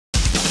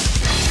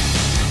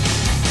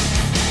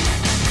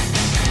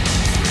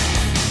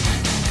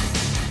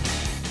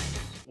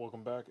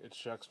It's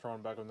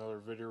Shaxtron back with another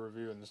video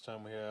review, and this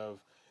time we have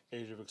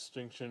Age of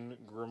Extinction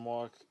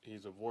Grimlock.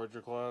 He's a Voyager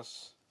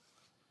class,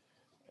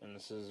 and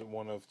this is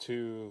one of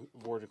two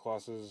Voyager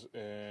classes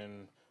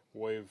in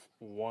Wave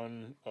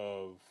 1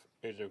 of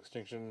Age of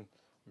Extinction.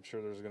 I'm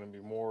sure there's going to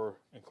be more,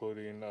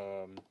 including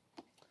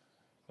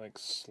like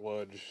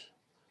Sludge,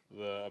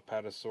 the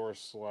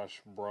Apatosaurus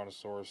 /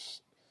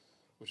 Brontosaurus,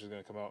 which is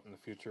going to come out in the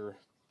future.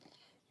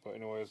 But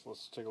anyways,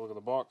 let's take a look at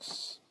the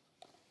box.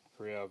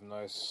 Here we have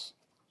nice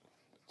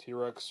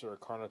T-Rex or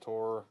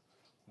Carnotaur,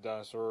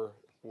 dinosaur,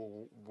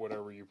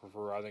 whatever you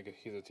prefer. I think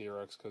he's a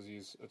T-Rex because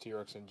he's a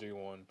T-Rex in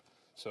G1.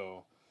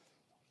 So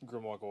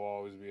Grimlock will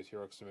always be a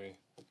T-Rex to me,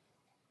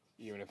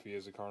 even if he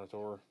is a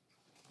Carnotaur.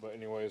 But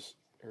anyways,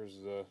 here's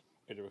the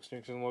Age of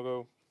Extinction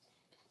logo,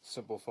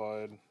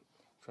 simplified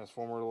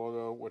Transformer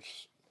logo,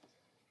 which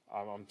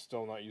I'm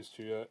still not used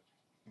to yet,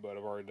 but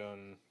I've already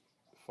done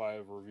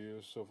 5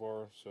 reviews so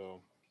far,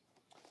 so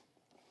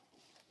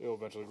it'll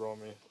eventually grow on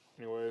me.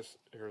 Anyways,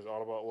 here's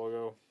Autobot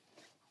logo.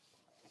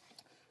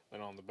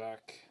 And on the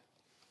back,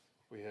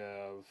 we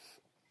have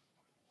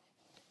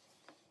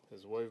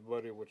his wave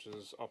buddy, which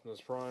is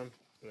Optimus Prime.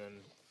 And then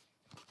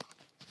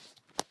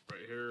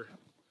right here,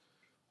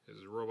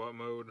 his robot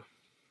mode,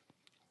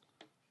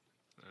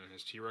 and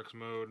his T-Rex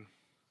mode,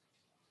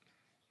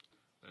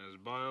 and his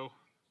bio.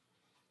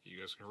 You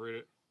guys can read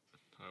it.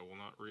 I will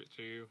not read it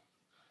to you.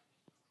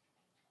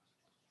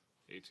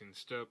 18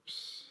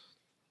 steps.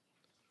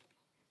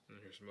 And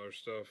here's some other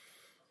stuff.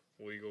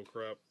 Legal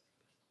crap.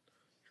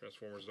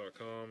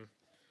 Transformers.com.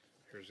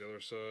 Here's the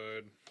other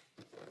side.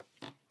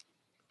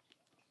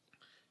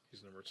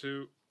 He's number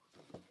 2.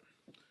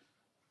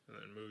 And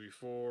then movie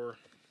 4.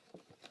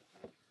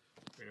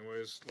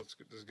 Anyways, let's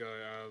get this guy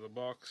out of the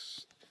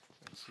box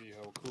and see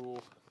how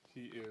cool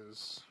he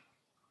is.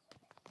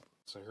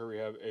 So here we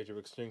have Age of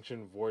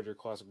Extinction Voyager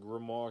class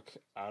Grimlock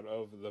out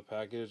of the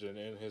package and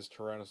in his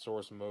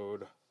Tyrannosaurus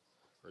mode,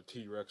 or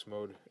T-Rex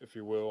mode, if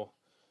you will.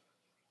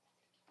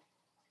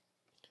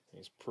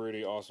 He's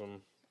pretty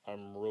awesome.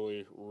 I'm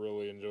really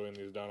enjoying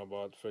these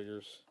Dinobot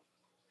figures.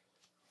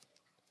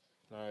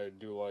 And I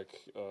do like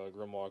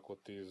Grimlock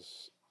with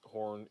these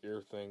horn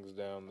ear things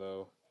down,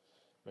 though.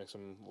 Makes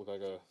him look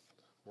like a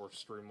more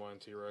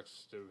streamlined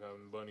T-Rex instead of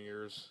having bunny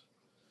ears.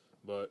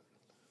 But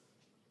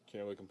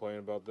can't really complain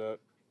about that.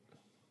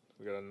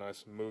 We got a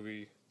nice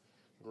movie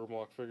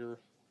Grimlock figure,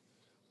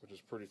 which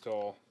is pretty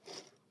tall.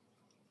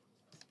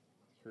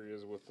 Here he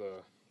is with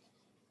the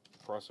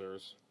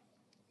crosshairs.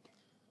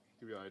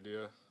 Give you an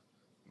idea,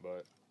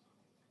 but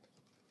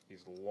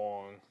he's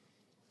long,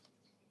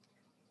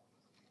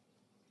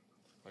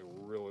 like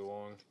really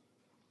long.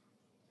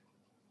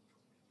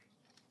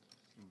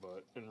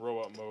 But in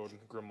robot mode,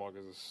 Grimlock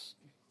is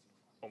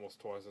almost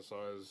twice the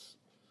size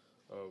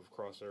of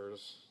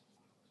crosshairs.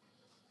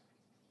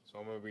 So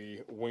I'm going to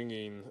be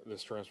winging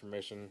this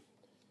transformation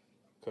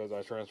because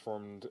I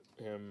transformed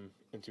him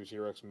into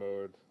T-Rex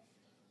mode,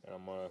 and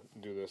I'm going to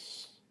do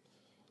this.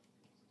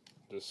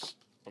 I'm just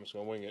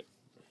going to wing it.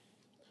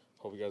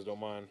 Hope you guys don't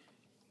mind.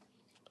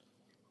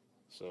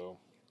 So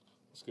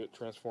let's get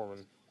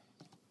transforming.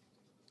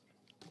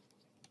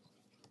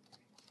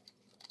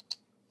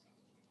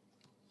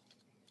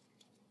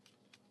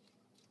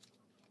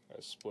 I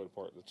split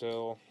apart the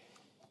tail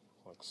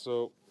like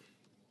so.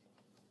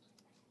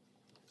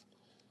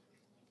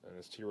 And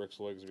his T-Rex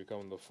legs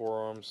become the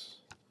forearms.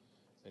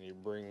 And you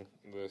bring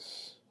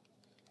this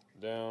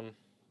down,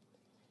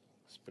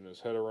 spin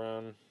his head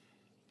around,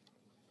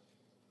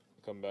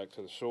 come back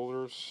to the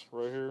shoulders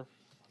right here.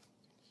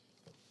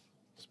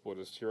 Split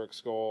his T-Rex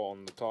skull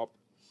on the top,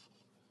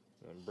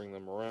 and then bring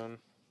them around.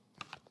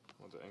 I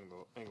want to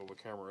angle the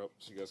camera up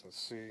so you guys can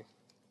see.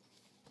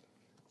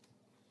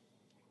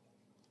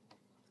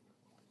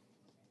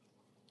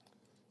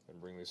 And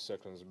bring these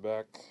sections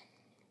back,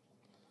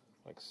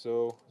 like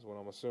so, is what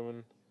I'm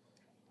assuming.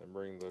 Then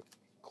bring the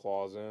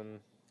claws in,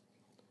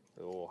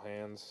 the little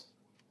hands.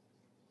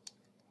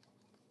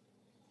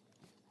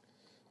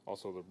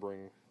 Also to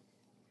bring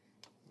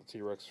the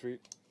T-Rex feet,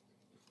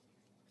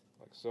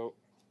 like so.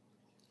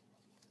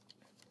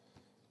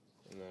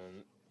 And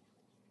then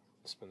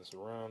spin this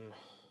around,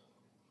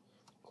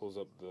 close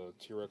up the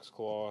T-Rex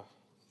claw.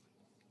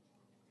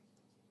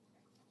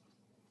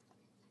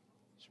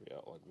 Should be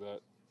out like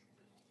that.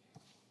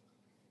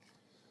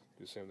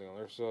 Do the same thing on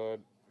their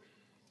side.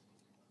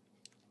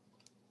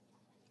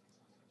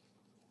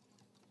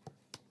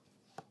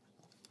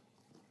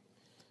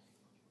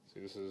 See,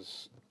 this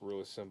is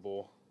really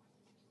simple.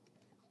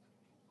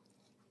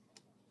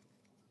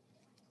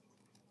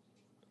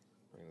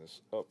 Bring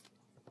this up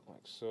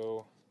like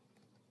so.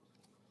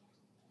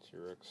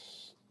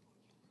 T-Rex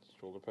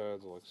shoulder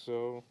pads like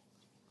so.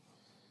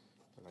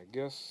 And I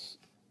guess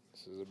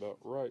this is about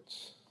right.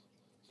 It's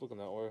looking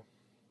that way.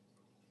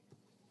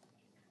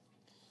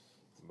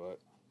 But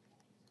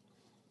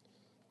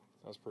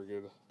that's pretty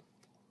good.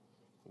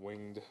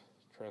 Winged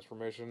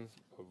transformation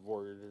of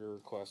Voyager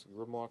classic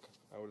Grimlock,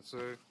 I would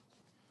say.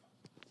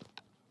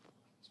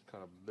 It's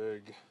kind of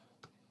big.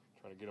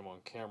 Trying to get him on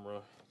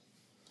camera.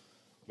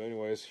 But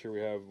anyways, here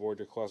we have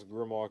Voyager class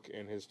Grimlock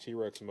in his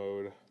T-Rex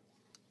mode.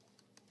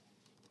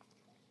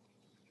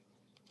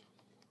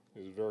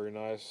 He's very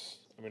nice.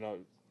 I mean, not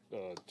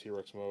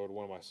T-Rex mode.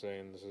 What am I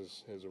saying? This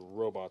is his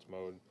robot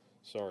mode.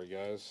 Sorry,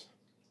 guys.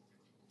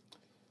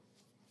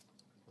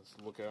 Let's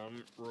look at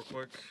him real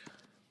quick.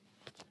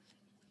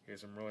 He has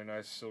some really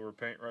nice silver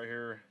paint right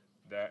here.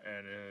 That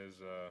and his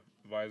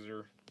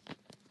visor.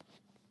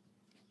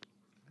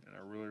 And I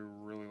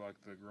really like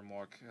the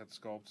Grimlock head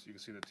sculpt. You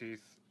can see the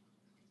teeth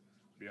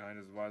behind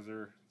his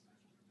visor.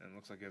 And it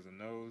looks like he has a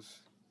nose.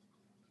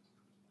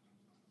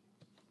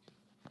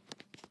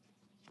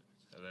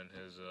 And then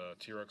his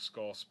T-Rex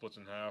skull splits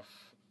in half.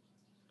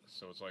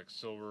 So it's like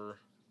silver.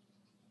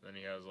 Then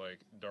he has like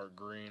dark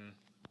green,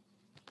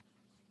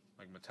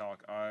 like metallic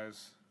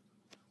eyes.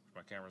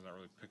 My camera's not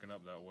really picking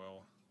up that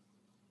well.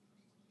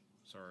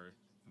 Sorry,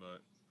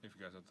 but if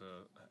you guys have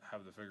to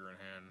have the figure in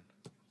hand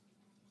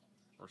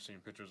or seen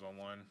pictures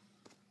online,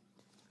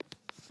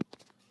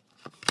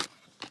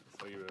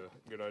 I'll give you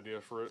a good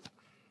idea for it.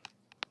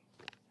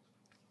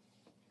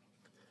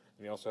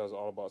 And he also has the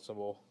Autobot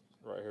symbol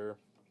right here.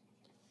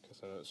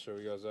 Guess I didn't show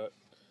you guys that.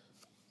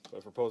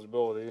 But for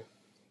posability,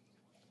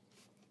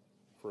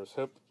 for his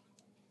hip,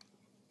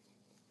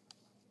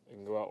 it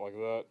can go out like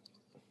that.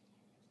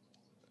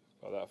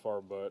 Not that far,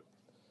 but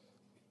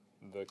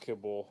the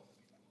kibble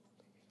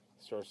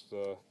starts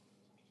to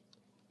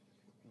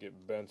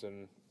get bent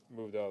and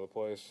moved out of the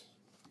place.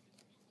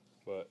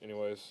 But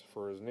anyways,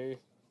 for his knee,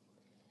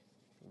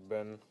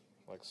 bend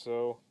like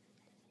so.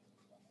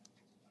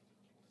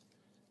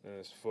 And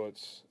his foot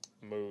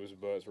moves,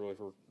 but it's really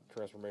for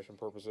transformation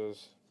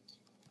purposes.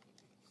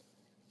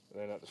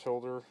 And then at the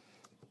shoulder,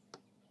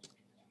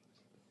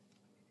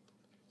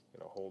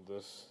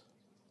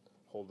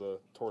 hold the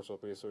torso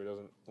piece so he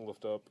doesn't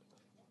lift up.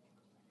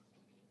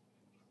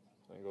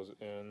 And it goes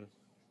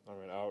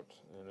out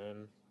and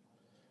in.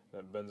 And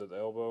it bends at the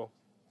elbow,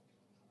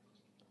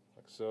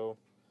 like so.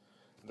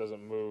 It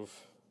doesn't move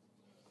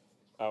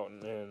out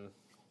and in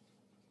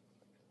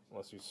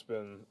unless you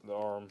spin the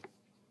arm,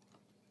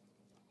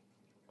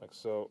 like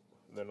so.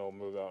 Then it'll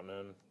move out and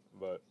in,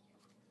 but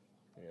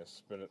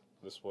spin it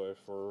this way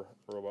for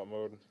robot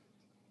mode.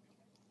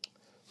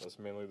 That's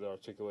mainly the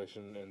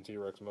articulation in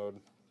T-Rex mode.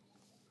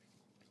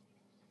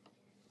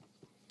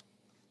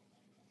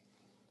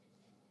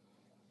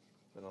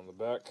 And on the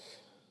back,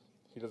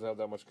 he doesn't have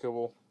that much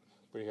kibble,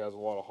 but he has a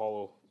lot of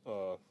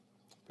hollow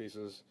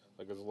pieces.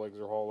 Like his legs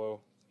are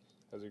hollow,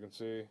 as you can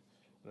see. And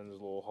then there's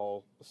a little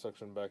hollow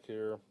section back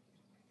here.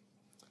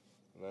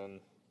 And then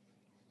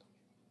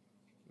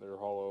they're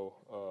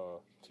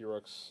hollow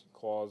T-Rex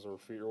claws or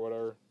feet or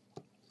whatever.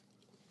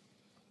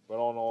 But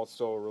all in all, it's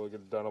still a really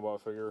good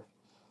Dinobot figure.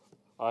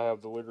 I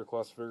have the Leader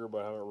class figure,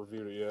 but I haven't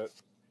reviewed it yet.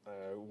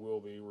 I will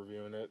be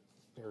reviewing it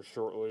here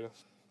shortly.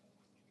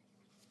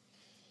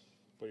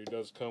 But he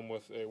does come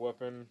with a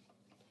weapon,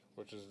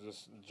 which is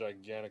this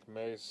gigantic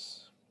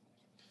mace.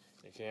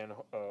 You can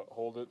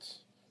hold it.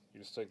 You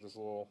just take this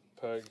little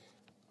peg,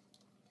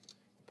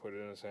 put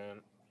it in his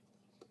hand.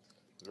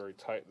 It's very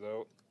tight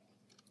though.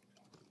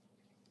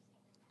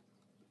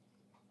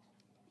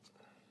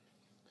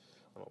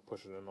 I don't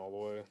push it in all the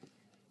way.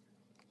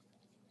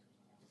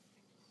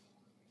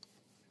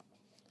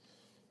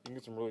 You can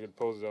get some really good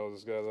poses out of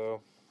this guy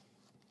though,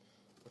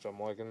 which I'm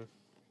liking.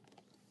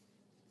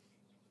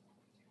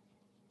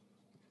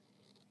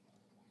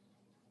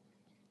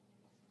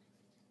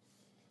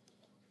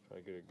 Try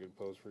to get a good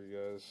pose for you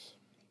guys.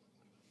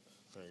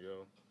 There you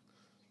go.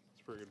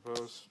 It's a pretty good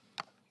pose.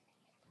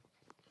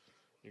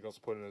 You can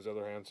also put it in his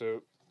other hand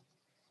too.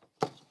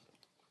 And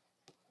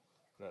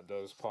that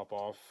does pop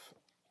off.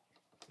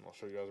 And I'll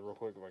show you guys real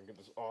quick if I can get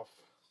this off.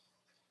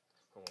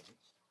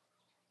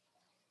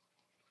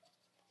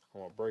 I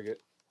won't break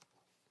it.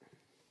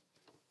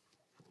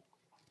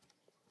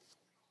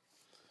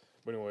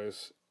 But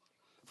anyways,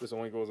 this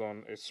only goes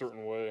on a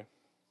certain way.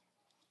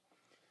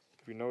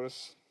 If you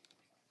notice,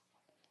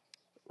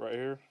 right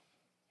here,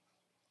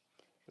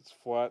 it's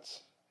flat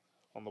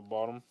on the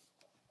bottom. I'm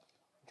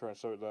trying to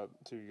show that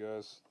to you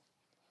guys.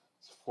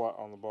 It's flat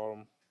on the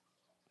bottom.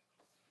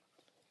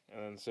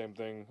 And then same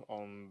thing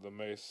on the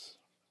mace.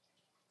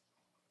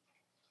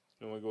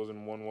 It only goes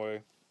in one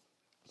way.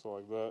 So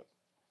like that.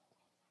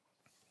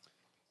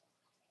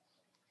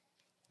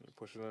 You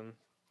push it in.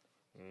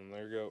 And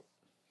there you go.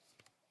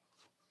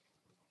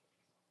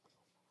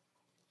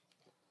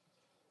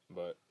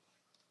 But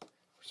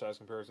for size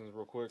comparisons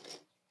real quick,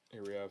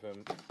 here we have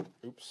him.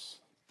 Oops.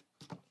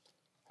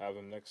 Have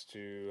him next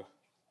to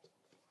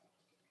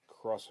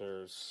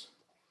Crosshairs,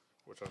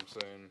 which I'm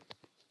saying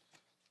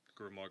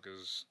Grimlock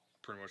is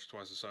pretty much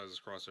twice the size as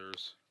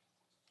Crosshairs.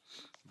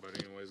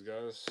 But anyways,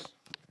 guys,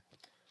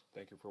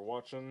 thank you for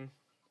watching.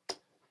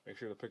 Make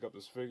sure to pick up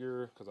this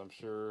figure, because I'm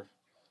sure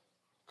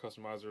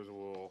customizers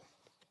will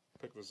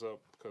pick this up,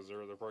 because they're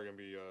probably going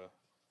to be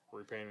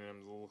repainting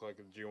them to look like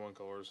the G1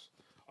 colors.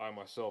 I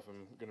myself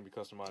am going to be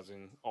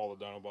customizing all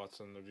the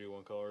Dinobots in the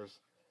G1 colors.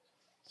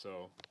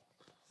 So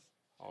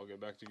I'll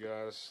get back to you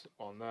guys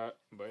on that.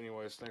 But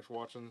anyways, thanks for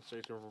watching.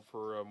 Stay tuned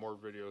for more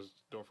videos.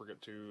 Don't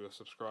forget to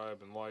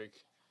subscribe and like.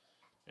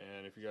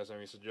 And if you guys have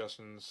any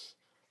suggestions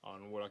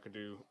on what I could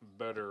do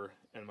better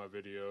in my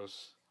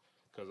videos,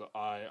 because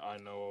I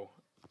know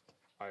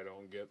I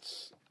don't get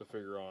the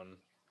figure on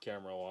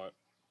camera a lot,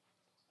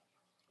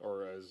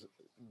 or as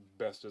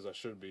best as I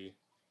should be,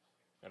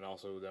 and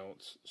also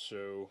don't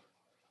show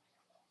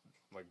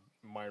like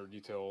minor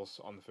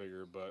details on the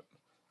figure, but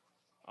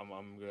I'm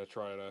gonna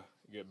try to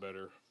get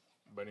better.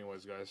 But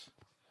anyways, guys,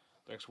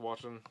 thanks for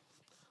watching.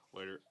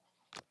 Later.